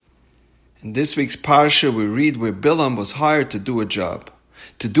In this week's parsha, we read where Bilam was hired to do a job,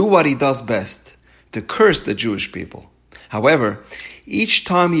 to do what he does best, to curse the Jewish people. However, each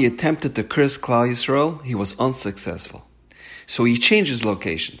time he attempted to curse Klal Yisrael, he was unsuccessful. So he changes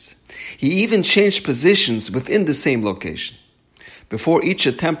locations. He even changed positions within the same location. Before each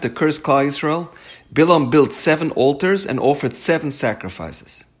attempt to curse Klal Yisrael, Bilam built 7 altars and offered 7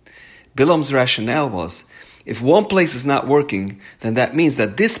 sacrifices. Bilam's rationale was, if one place is not working, then that means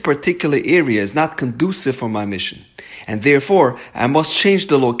that this particular area is not conducive for my mission, and therefore I must change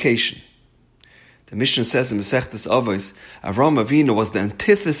the location. The Mishnah says in Masechtas Avos, Avram Avinu was the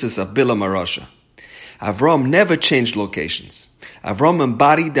antithesis of Bilam HaRasha. Avram never changed locations. Avram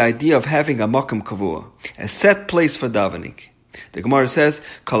embodied the idea of having a makam kavua, a set place for davening. The Gemara says,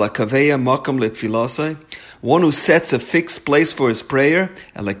 Kala kaveya makam letfilasai, one who sets a fixed place for his prayer,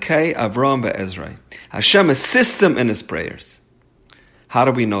 Elokei Avram be'ezrai. Hashem assists him in his prayers. How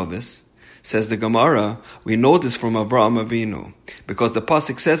do we know this? Says the Gemara, we know this from Avraham Avinu, because the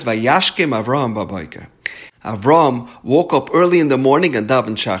pasuk says, Vayashkem Avraham b'boker. Avram woke up early in the morning and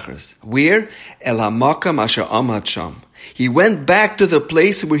davened shachars. Where? El hamakam asher amad sham. He went back to the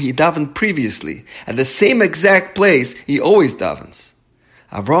place where he davened previously, at the same exact place he always davens.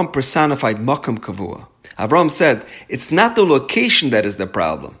 Avram personified makam kavua. Avram said, it's not the location that is the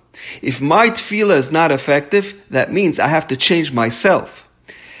problem. If my tefillah is not effective, that means I have to change myself.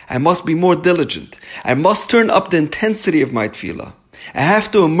 I must be more diligent. I must turn up the intensity of my tefillah. I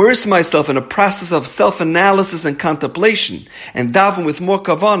have to immerse myself in a process of self-analysis and contemplation, and daven with more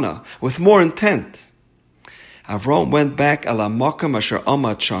kavana, with more intent. Avram went back ala makam asher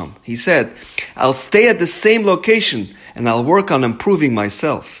amad sham. He said, I'll stay at the same location and I'll work on improving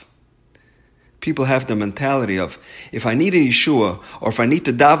myself. People have the mentality of, if I need a Yeshua or if I need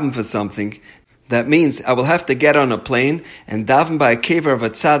to daven for something, that means I will have to get on a plane and daven by a kever of a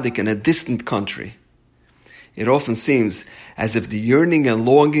tzaddik in a distant country. It often seems as if the yearning and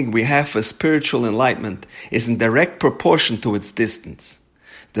longing we have for spiritual enlightenment is in direct proportion to its distance.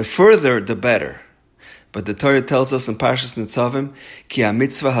 The further, the better. But the Torah tells us in Parshas Nitzavim, Ki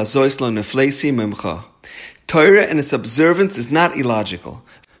ha-mitzvah hazois lo nefleisi mimcha. Torah and its observance is not illogical.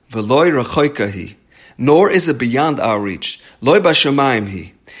 V'loi rechoika hi. Nor is it beyond our reach. Loi b'shamayim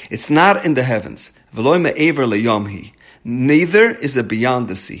hi. It's not in the heavens. V'loi me'ever leyom hi. Neither is it beyond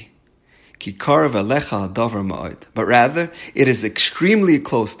the sea. Ki karav alecha hadavar ma'od. But rather, it is extremely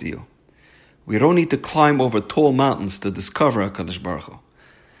close to you. We don't need to climb over tall mountains to discover HaKadosh Baruch Hu.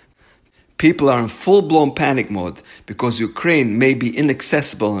 People are in full-blown panic mode because Ukraine may be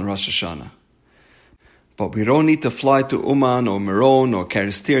inaccessible in Rosh Hashanah. But we don't need to fly to Uman or Meron or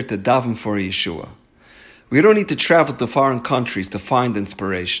Karistir to daven for Yeshua. We don't need to travel to foreign countries to find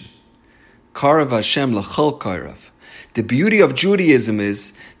inspiration. Karav Hashem l'chol karav. The beauty of Judaism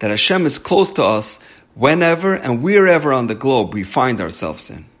is that Hashem is close to us whenever and wherever on the globe we find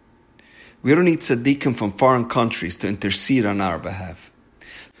ourselves in. We don't need tzaddikim from foreign countries to intercede on our behalf.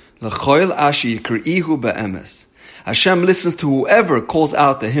 L'choil ashi yikri'ihu be'emes. Hashem listens to whoever calls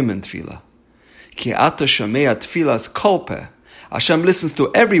out to him in tefillah. Ki ata shamea tefillah's kolpeh. Hashem listens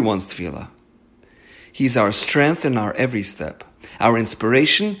to everyone's tefillah. He's our strength in our every step, our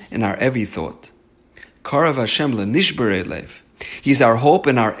inspiration in our every thought. Karav Hashem lenishberei lev. He's our hope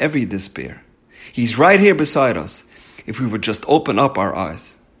in our every despair. He's right here beside us if we would just open up our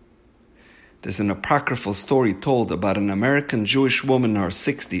eyes. There's an apocryphal story told about an American Jewish woman in her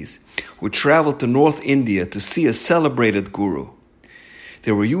 60s who traveled to North India to see a celebrated guru.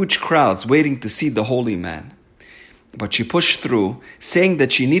 There were huge crowds waiting to see the holy man. But she pushed through, saying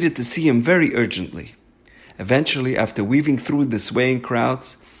that she needed to see him very urgently. Eventually, after weaving through the swaying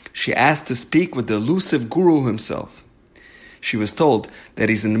crowds, she asked to speak with the elusive guru himself. She was told that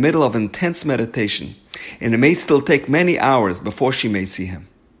he's in the middle of intense meditation, and it may still take many hours before she may see him.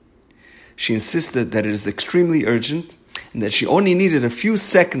 She insisted that it is extremely urgent and that she only needed a few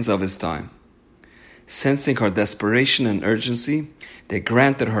seconds of his time. Sensing her desperation and urgency, they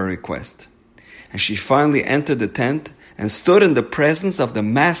granted her request. And she finally entered the tent and stood in the presence of the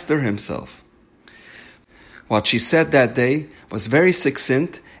Master himself. What she said that day was very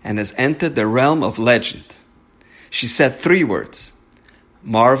succinct and has entered the realm of legend. She said 3 words,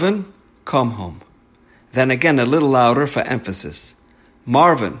 Marvin, come home. Then again a little louder for emphasis,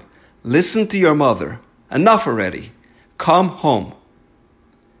 Marvin, listen to your mother. Enough already. Come home.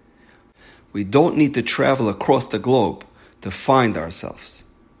 We don't need to travel across the globe to find ourselves.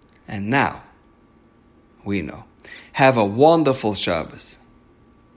 And now, we know. Have a wonderful Shabbos.